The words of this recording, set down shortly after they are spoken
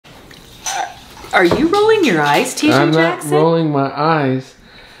Are you rolling your eyes, TJ I'm Jackson? not rolling my eyes.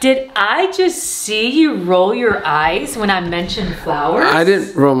 Did I just see you roll your eyes when I mentioned flowers? I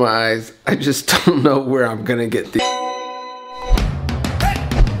didn't roll my eyes. I just don't know where I'm gonna get these.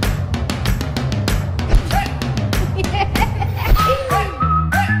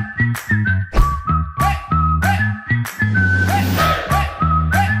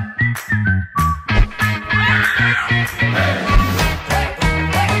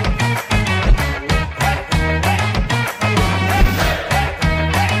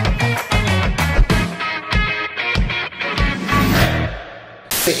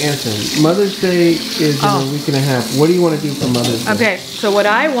 Answer. Mother's Day is in a week and a half. What do you want to do for Mother's Day? Okay, so what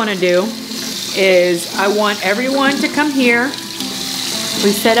I want to do is I want everyone to come here.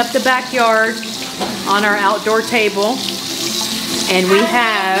 We set up the backyard on our outdoor table and we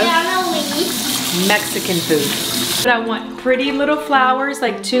have Mexican food. But I want pretty little flowers,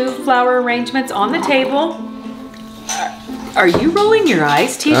 like 2 flower arrangements on the table. Are you rolling your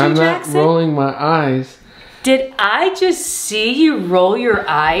eyes, TJ Jackson? I'm not rolling my eyes. Did I just see you roll your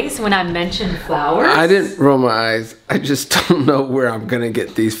eyes when I mentioned flowers? I didn't roll my eyes. I just don't know where I'm gonna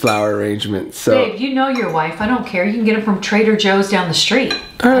get these flower arrangements. So, Babe, you know your wife. I don't care. You can get them from Trader Joe's down the street.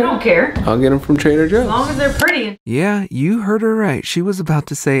 I don't care. I'll get them from Trader Joe's. As long as they're pretty. Yeah, you heard her right. She was about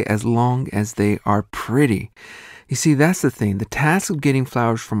to say as long as they are pretty. You see, that's the thing. The task of getting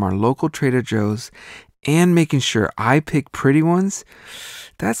flowers from our local Trader Joe's and making sure I pick pretty ones,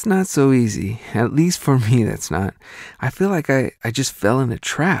 that's not so easy. At least for me, that's not. I feel like I just fell in a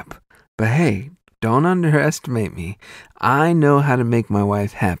trap. But hey, don't underestimate me. I know how to make my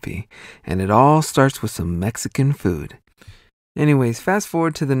wife happy. And it all starts with some Mexican food. Anyways, fast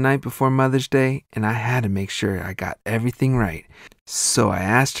forward to the night before Mother's Day, and I had to make sure I got everything right. So I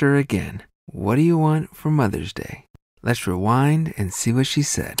asked her again, what do you want for Mother's Day? Let's rewind and see what she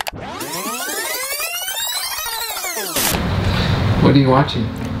said. What are you watching?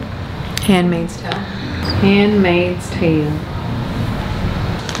 Handmaid's Tale. Handmaid's Tale.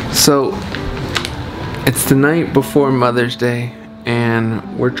 So, it's the night before Mother's Day, and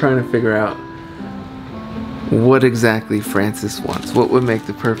we're trying to figure out what exactly Frances wants. What would make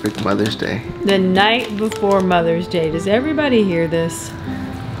the perfect Mother's Day? The night before Mother's Day. Does everybody hear this?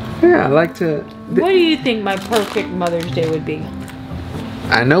 Yeah, I like to... What do you think my perfect Mother's Day would be?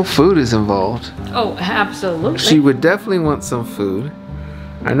 I know food is involved. Oh, absolutely. She would definitely want some food.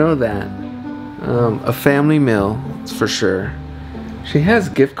 I know that. A family meal, for sure. She has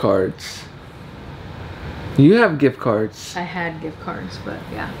gift cards. You have gift cards. I had gift cards, but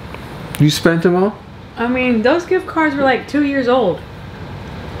yeah. You spent them all? I mean, those gift cards were like 2 years old.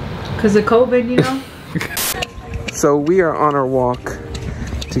 Because of COVID, you know? So we are on our walk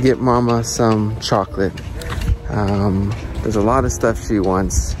to get Mama some chocolate. There's a lot of stuff she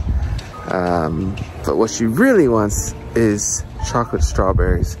wants. But what she really wants is chocolate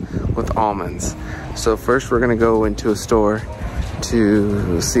strawberries with almonds. So first we're gonna go into a store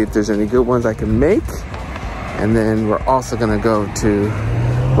to see if there's any good ones I can make. And then we're also gonna go to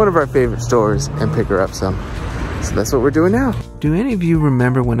one of our favorite stores and pick her up some. So that's what we're doing now. Do any of you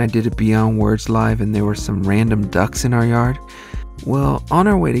remember when I did a Beyond Words live and there were some random ducks in our yard? Well, on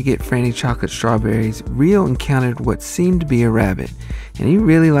our way to get Franny chocolate strawberries, Rio encountered what seemed to be a rabbit, and he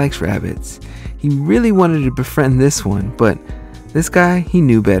really likes rabbits. He really wanted to befriend this one, but this guy, he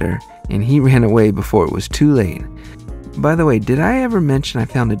knew better, and he ran away before it was too late. By the way, did I ever mention I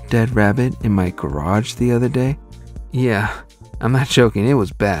found a dead rabbit in my garage the other day? Yeah, I'm not joking, it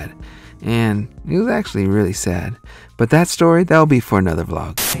was bad, and it was actually really sad. But that story, that'll be for another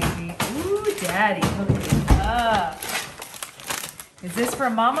vlog. Ooh, Daddy, hook it up. Is this for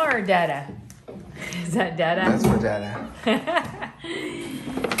Mama or Dada? Is that Dada? That's for Dada.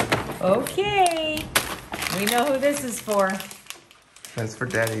 Okay. We know who this is for. That's for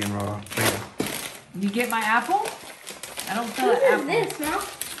Daddy and Rio. You get my apple? I don't feel an apple. What is this,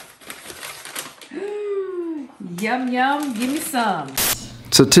 Mom? Yum, yum. Give me some.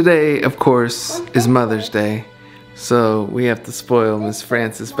 So today, of course, is Mother's Day. So we have to spoil Miss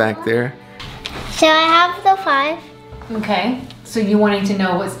Frances back there. So I have the 5. Okay. So you wanting to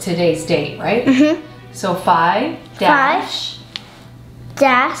know what's today's date, right? Mm-hmm. So 5 dash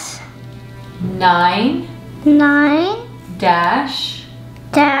 9 dash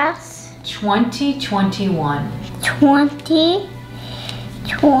 2021.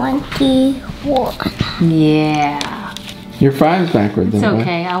 2021. Yeah. Your 5's backward It's then,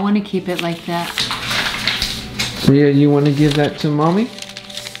 okay. I want to keep it like that. Ria, you want to give that to Mommy?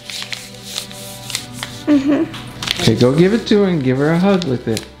 Mm-hmm. Okay, go give it to her and give her a hug with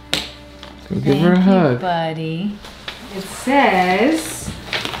it. Go give her a Thank you, hug. buddy. It says,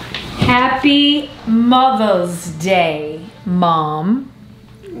 Happy Mother's Day, Mom.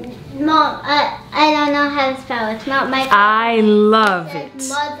 Mom, I don't know how to spell it. It's not my favorite. I love it.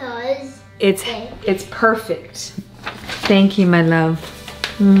 Mother's Day. It's perfect. Thank you, my love.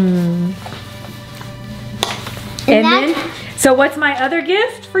 And then, so what's my other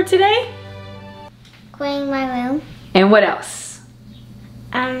gift for today? Cleaning my room. And what else?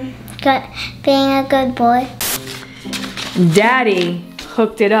 Being a good boy. Daddy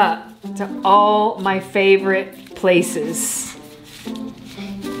hooked it up to all my favorite places.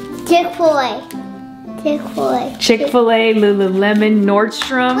 Chick-fil-A. Chick-fil-A. Chick-fil-A, Lululemon,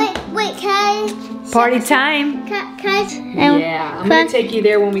 Nordstrom. Wait, can I? Party time. Can I? Yeah, I'm gonna take you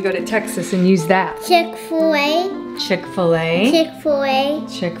there when we go to Texas and use that. Chick-fil-A. Chick-fil-A. Chick-fil-A.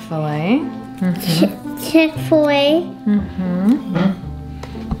 Chick-fil-A. Chick-fil-A.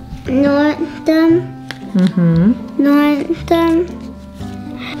 Northern. Northern.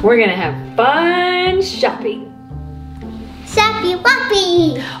 We're gonna have fun shopping. Sappy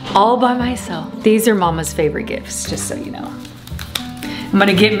Wappy. All by myself. These are Mama's favorite gifts, just so you know. I'm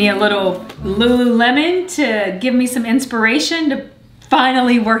gonna get me a little Lululemon to give me some inspiration to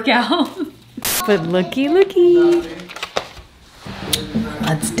finally work out. But looky.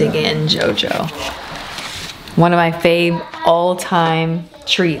 Let's dig in, JoJo. One of my fave all-time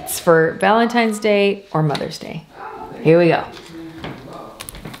treats for Valentine's Day or Mother's Day. Here we go.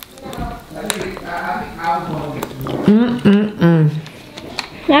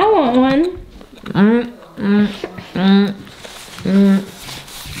 I want one.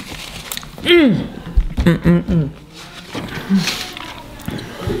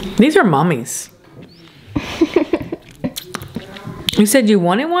 These are Mommy's. You said you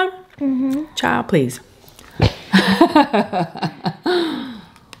wanted one? Mm-hmm. Child, please.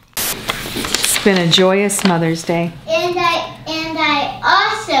 It's been a joyous Mother's Day. And I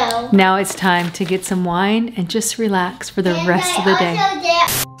also. Now it's time to get some wine and just relax for the rest of the day.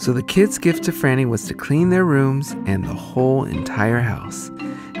 So the kids' gift to Franny was to clean their rooms and the whole entire house.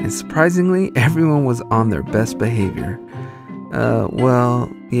 And surprisingly, everyone was on their best behavior. Well,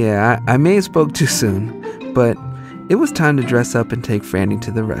 yeah, I may have spoke too soon, but it was time to dress up and take Franny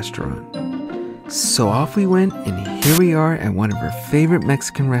to the restaurant. So off we went, and here we are at one of her favorite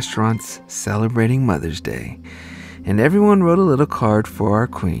Mexican restaurants celebrating Mother's Day. And everyone wrote a little card for our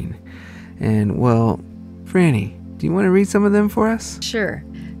queen. And, well, Franny, do you want to read some of them for us? Sure.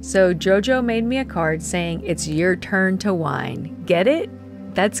 So JoJo made me a card saying, "It's your turn to whine." Get it?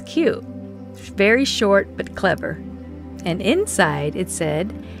 That's cute. Very short but clever. And inside it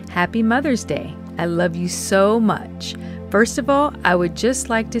said, "Happy Mother's Day. I love you so much. First of all, I would just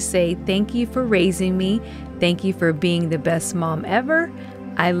like to say thank you for raising me. Thank you for being the best mom ever.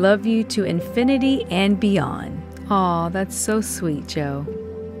 I love you to infinity and beyond." Aw, that's so sweet, Joe.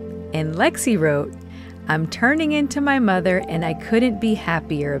 And Lexi wrote, "I'm turning into my mother and I couldn't be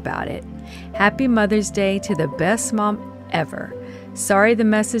happier about it. Happy Mother's Day to the best mom ever. Sorry the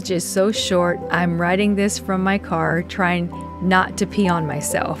message is so short. I'm writing this from my car, trying not to pee on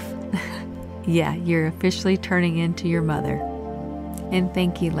myself." Yeah, you're officially turning into your mother. And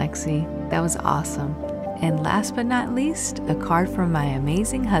thank you, Lexi. That was awesome. And last but not least, a card from my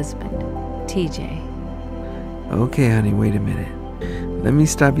amazing husband, TJ. Okay, honey, wait a minute. Let me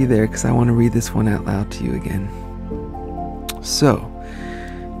stop you there because I want to read this one out loud to you again. So,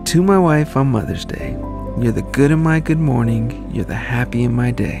 to my wife on Mother's Day, you're the good in my good morning, you're the happy in my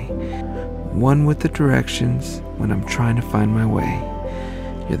day. One with the directions when I'm trying to find my way.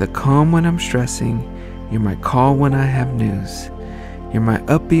 You're the calm when I'm stressing, you're my call when I have news. You're my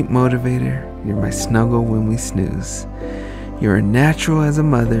upbeat motivator, you're my snuggle when we snooze. You're a natural as a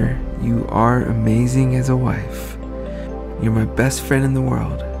mother, you are amazing as a wife. You're my best friend in the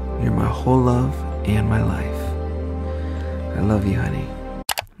world, you're my whole love and my life. I love you, honey.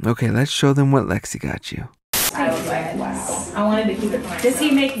 Okay, let's show them what Lexi got you. I was like, wow. I wanted to keep it for myself. Does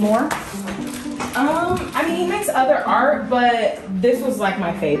he make more? I mean, he makes other art, but this was like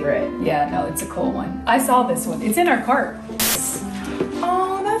my favorite. Yeah, no, it's a cool one. I saw this one. It's in our cart.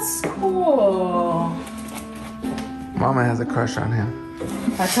 Oh, that's cool. Mama has a crush on him.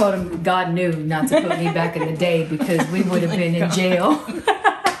 I told him God knew not to put me back in the day because we would have been in jail.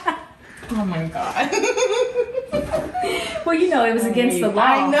 Oh my God. Well, you know, it was against the law.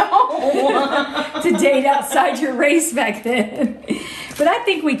 I know. To date outside your race back then. But I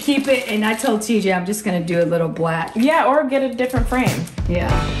think we keep it, and I told TJ I'm just going to do a little black. Yeah, or get a different frame. Yeah.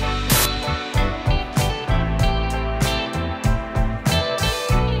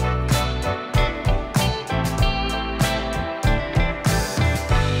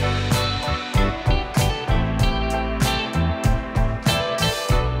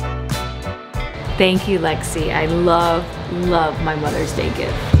 Thank you, Lexi. I love my Mother's Day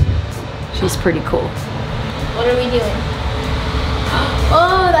gift. She's pretty cool. What are we doing?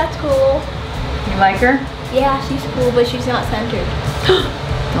 Oh, that's cool. You like her? Yeah, she's cool, but she's not centered.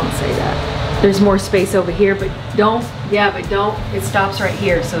 Don't say that. There's more space over here, but don't. Yeah, but don't. It stops right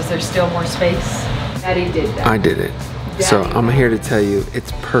here, so is there still more space? Daddy did that. I did it. So I'm here to tell you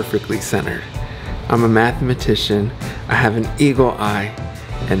it's perfectly centered. I'm a mathematician. I have an eagle eye,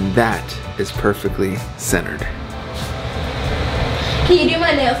 and that is perfectly centered. Can you do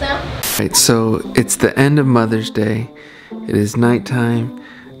my nails now? Right, so it's the end of Mother's Day. It is nighttime,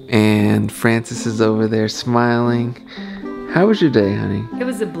 and Francis is over there smiling. How was your day, honey? It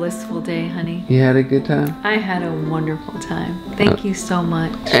was a blissful day, honey. You had a good time? I had a wonderful time. Thank you so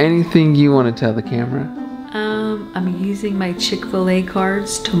much. Anything you want to tell the camera? I'm using my Chick-fil-A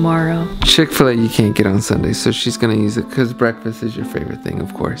cards tomorrow. Chick-fil-A you can't get on Sunday, so she's gonna use it because breakfast is your favorite thing,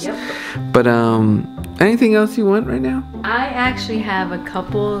 of course. Yep. But anything else you want right now? I actually have a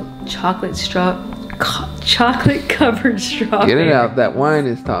couple chocolate covered strawberries. Get it out, that wine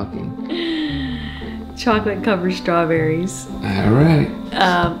is talking. Chocolate covered strawberries. All right.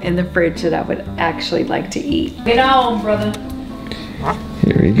 In the fridge that I would actually like to eat. Get on, brother.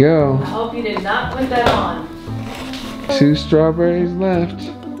 Here we go. I hope you did not put that on. 2 strawberries left.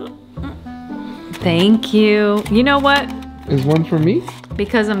 Thank you. You know what? Is one for me?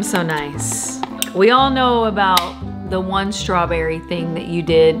 Because I'm so nice. We all know about the 1 strawberry thing that you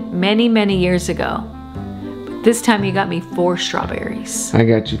did many, many years ago. But this time you got me 4 strawberries. I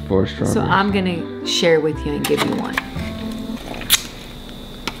got you 4 strawberries. So I'm gonna share with you and give you 1.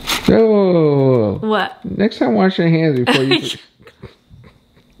 Oh. What? Next time wash your hands before you...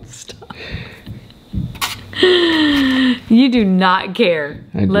 Stop. You do not care.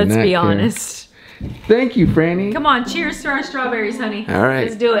 I do Let's not be care. honest. Thank you, Franny. Come on, cheers to our strawberries, honey. All right.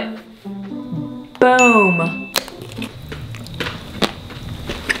 Let's do it. Boom.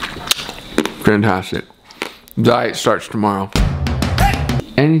 Fantastic. Diet starts tomorrow.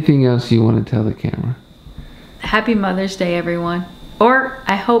 Anything else you want to tell the camera? Happy Mother's Day, everyone. Or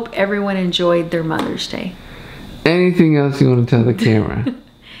I hope everyone enjoyed their Mother's Day. Anything else you want to tell the camera?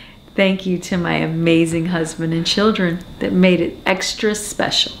 Thank you to my amazing husband and children that made it extra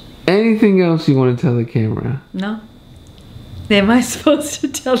special. Anything else you want to tell the camera? No? Am I supposed to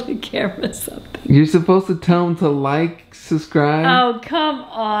tell the camera something? You're supposed to tell them to like, subscribe. Oh, come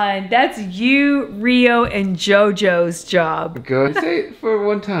on. That's you, Rio, and JoJo's job. Go say it for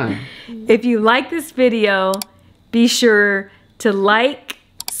one time. If you like this video, be sure to like,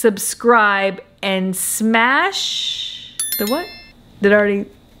 subscribe, and smash the what? Did I already...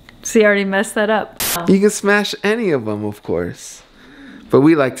 See, I already messed that up. You can smash any of them, of course. But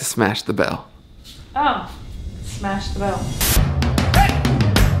we like to smash the bell. Oh, smash the bell.